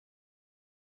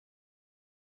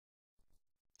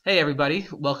Hey everybody,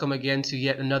 welcome again to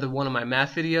yet another one of my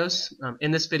math videos. In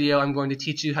this video I'm going to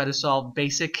teach you how to solve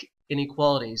basic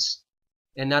inequalities.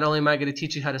 And not only am I going to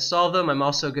teach you how to solve them, I'm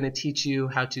also going to teach you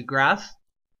how to graph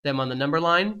them on the number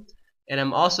line. And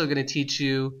I'm also going to teach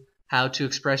you how to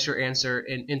express your answer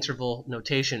in interval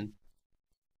notation.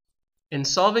 And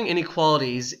solving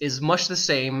inequalities is much the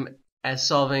same as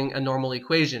solving a normal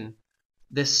equation.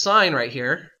 This sign right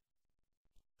here,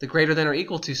 the greater than or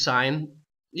equal to sign,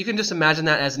 you can just imagine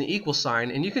that as an equal sign,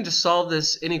 and you can just solve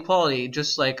this inequality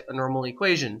just like a normal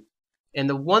equation. And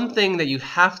the one thing that you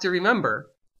have to remember,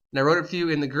 and I wrote it for you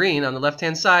in the green on the left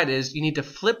hand side, is you need to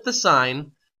flip the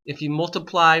sign if you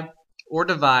multiply or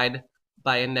divide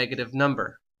by a negative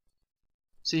number.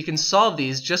 So you can solve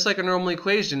these just like a normal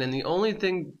equation, and the only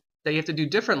thing that you have to do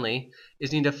differently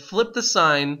is you need to flip the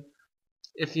sign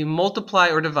if you multiply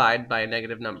or divide by a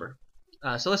negative number.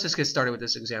 So let's just get started with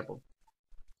this example.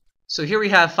 So here we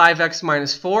have 5x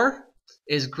minus 4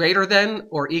 is greater than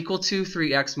or equal to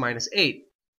 3x minus 8.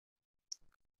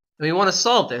 And we want to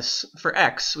solve this for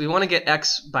x. We want to get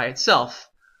x by itself.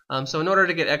 So in order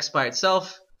to get x by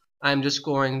itself, I'm just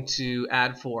going to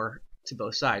add 4 to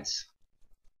both sides.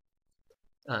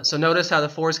 So notice how the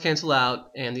 4's cancel out,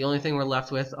 and the only thing we're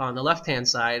left with on the left-hand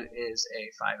side is a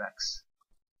 5x.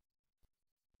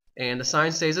 And the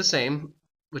sign stays the same,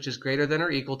 which is greater than or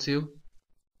equal to.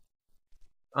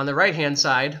 On the right-hand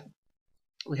side,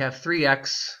 we have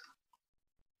 3x,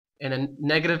 and a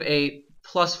negative 8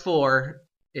 plus 4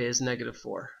 is negative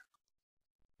 4.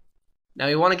 Now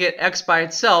we want to get x by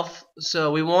itself,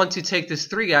 so we want to take this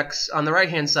 3x on the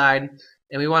right-hand side,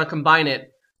 and we want to combine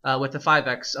it with the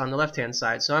 5x on the left-hand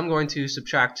side. So I'm going to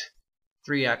subtract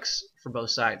 3x for both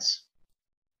sides.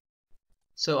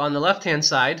 So on the left-hand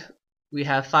side, we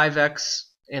have 5x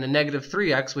and a negative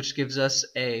 3x, which gives us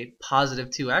a positive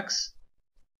 2x.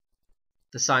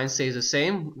 The sign stays the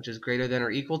same, which is greater than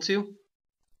or equal to.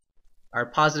 Our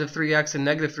positive 3x and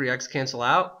negative 3x cancel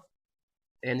out,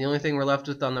 and the only thing we're left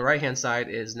with on the right-hand side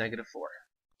is negative 4.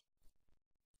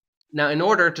 Now in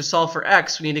order to solve for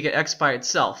x, we need to get x by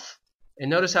itself. And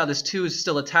notice how this 2 is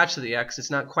still attached to the x. It's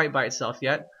not quite by itself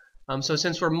yet. So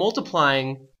since we're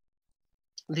multiplying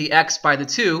the x by the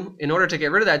 2, in order to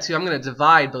get rid of that 2, I'm going to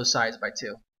divide both sides by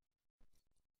 2.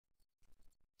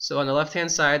 So on the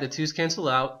left-hand side, the 2's cancel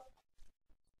out,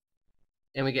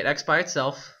 and we get x by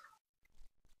itself.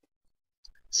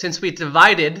 Since we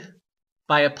divided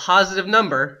by a positive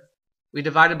number, we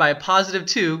divided by a positive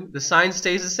 2, the sign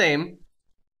stays the same,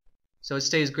 so it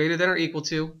stays greater than or equal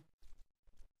to,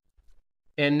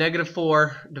 and negative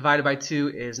 4 divided by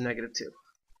 2 is negative 2.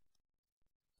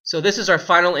 So this is our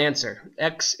final answer.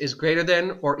 X is greater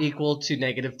than or equal to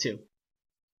negative 2.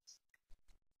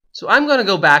 So I'm going to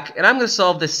go back and I'm going to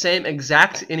solve the same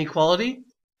exact inequality,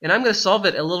 and I'm going to solve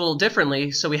it a little differently,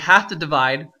 so we have to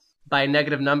divide by a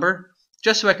negative number,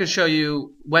 just so I can show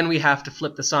you when we have to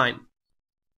flip the sign.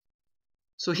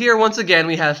 So here, once again,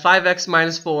 we have 5x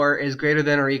minus 4 is greater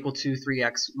than or equal to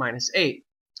 3x minus 8.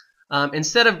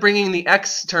 Instead of bringing the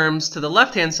x terms to the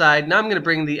left-hand side, now I'm going to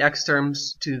bring the x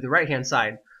terms to the right-hand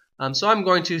side. So I'm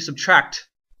going to subtract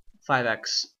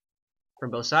 5x from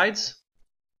both sides.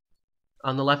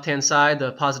 On the left-hand side,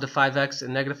 the positive 5x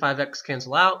and negative 5x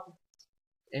cancel out,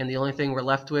 and the only thing we're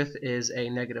left with is a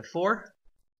negative 4.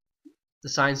 The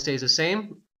sign stays the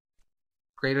same,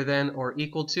 greater than or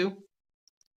equal to.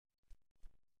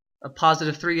 A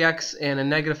positive 3x and a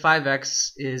negative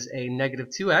 5x is a negative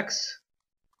 2x.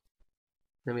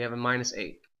 Then we have a minus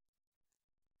 8.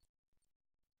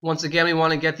 Once again, we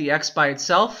want to get the x by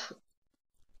itself,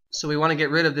 so we want to get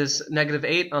rid of this negative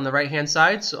 8 on the right-hand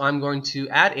side, so I'm going to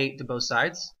add 8 to both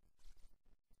sides.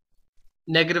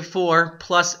 Negative 4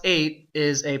 plus 8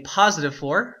 is a positive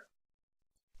 4.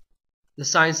 The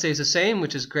sign stays the same,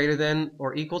 which is greater than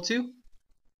or equal to.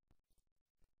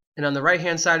 And on the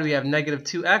right-hand side, we have negative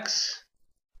 2x,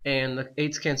 and the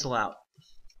 8's cancel out.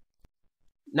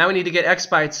 Now we need to get x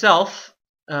by itself,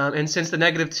 and since the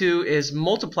negative 2 is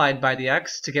multiplied by the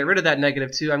x, to get rid of that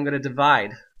negative 2, I'm going to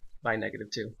divide by negative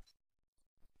 2.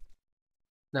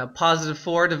 Now positive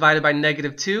 4 divided by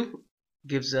negative 2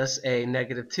 gives us a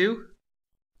negative 2.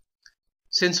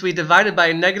 Since we divided by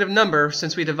a negative number,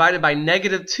 since we divided by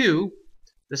negative 2,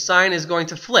 the sign is going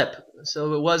to flip.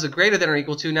 So it was a greater than or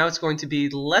equal to, now it's going to be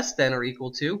less than or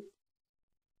equal to.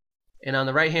 And on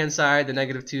the right-hand side, the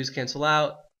negative 2's cancel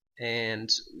out, and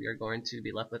we are going to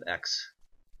be left with x.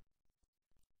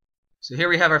 So here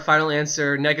we have our final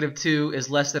answer. Negative 2 is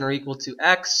less than or equal to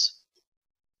x.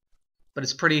 But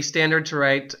it's pretty standard to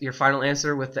write your final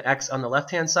answer with the x on the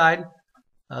left-hand side.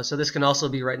 So this can also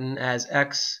be written as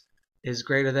x is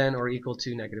greater than or equal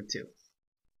to negative 2.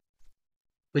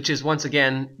 which is once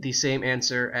again the same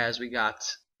answer as we got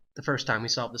the first time we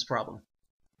solved this problem.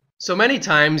 So many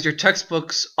times your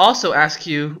textbooks also ask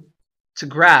you to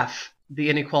graph the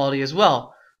inequality as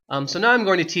well. So now I'm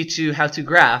going to teach you how to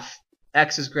graph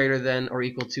x is greater than or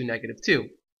equal to -2.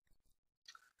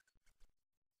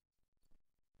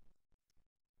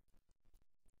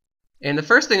 And the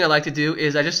first thing I like to do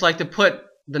is I just like to put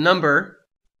the number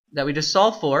that we just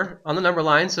solved for on the number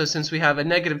line. So since we have a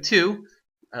 -2,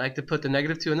 I like to put the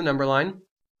 -2 in the number line.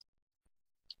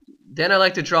 Then I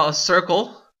like to draw a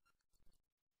circle.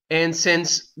 And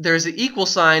since there's an equal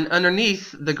sign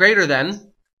underneath the greater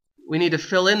than, we need to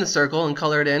fill in the circle and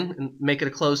color it in and make it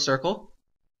a closed circle.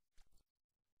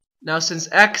 Now since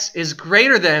x is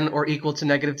greater than or equal to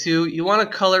 -2, you want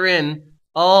to color in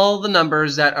all the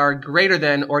numbers that are greater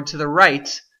than or to the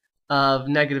right of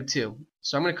 -2.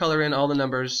 So I'm going to color in all the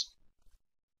numbers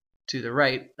to the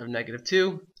right of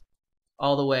 -2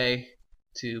 all the way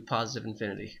to positive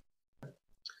infinity.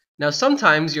 Now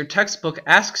sometimes your textbook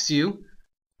asks you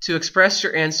to express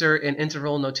your answer in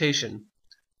interval notation.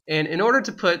 And in order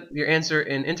to put your answer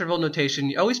in interval notation,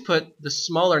 you always put the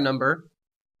smaller number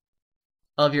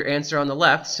of your answer on the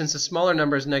left. Since the smaller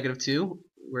number is -2,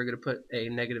 we're going to put a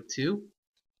 -2.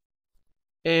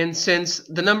 And since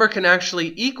the number can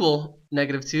actually equal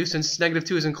 -2, since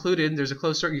 -2 is included, there's a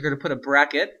closed circle, you're going to put a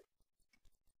bracket.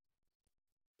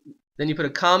 Then you put a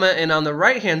comma, and on the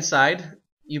right-hand side,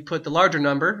 you put the larger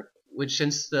number, which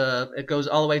since it goes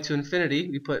all the way to infinity,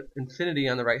 we put infinity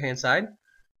on the right-hand side.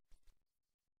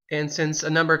 And since a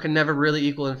number can never really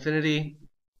equal infinity,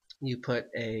 you put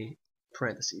a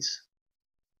parentheses.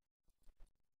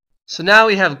 So now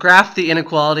we have graphed the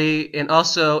inequality and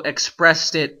also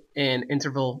expressed it in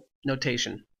interval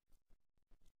notation.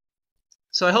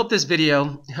 So I hope this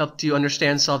video helped you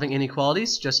understand solving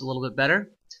inequalities just a little bit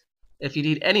better. If you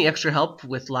need any extra help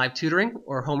with live tutoring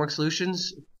or homework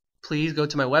solutions, please go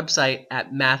to my website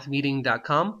at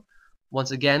mathmeeting.com.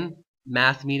 Once again,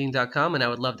 mathmeeting.com, and I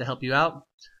would love to help you out.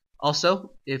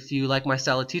 Also, if you like my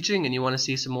style of teaching and you want to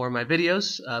see some more of my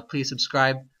videos, please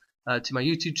subscribe to my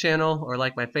YouTube channel or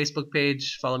like my Facebook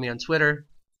page, follow me on Twitter,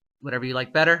 whatever you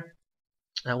like better.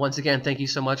 Once again, thank you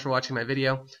so much for watching my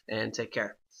video, and take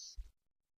care.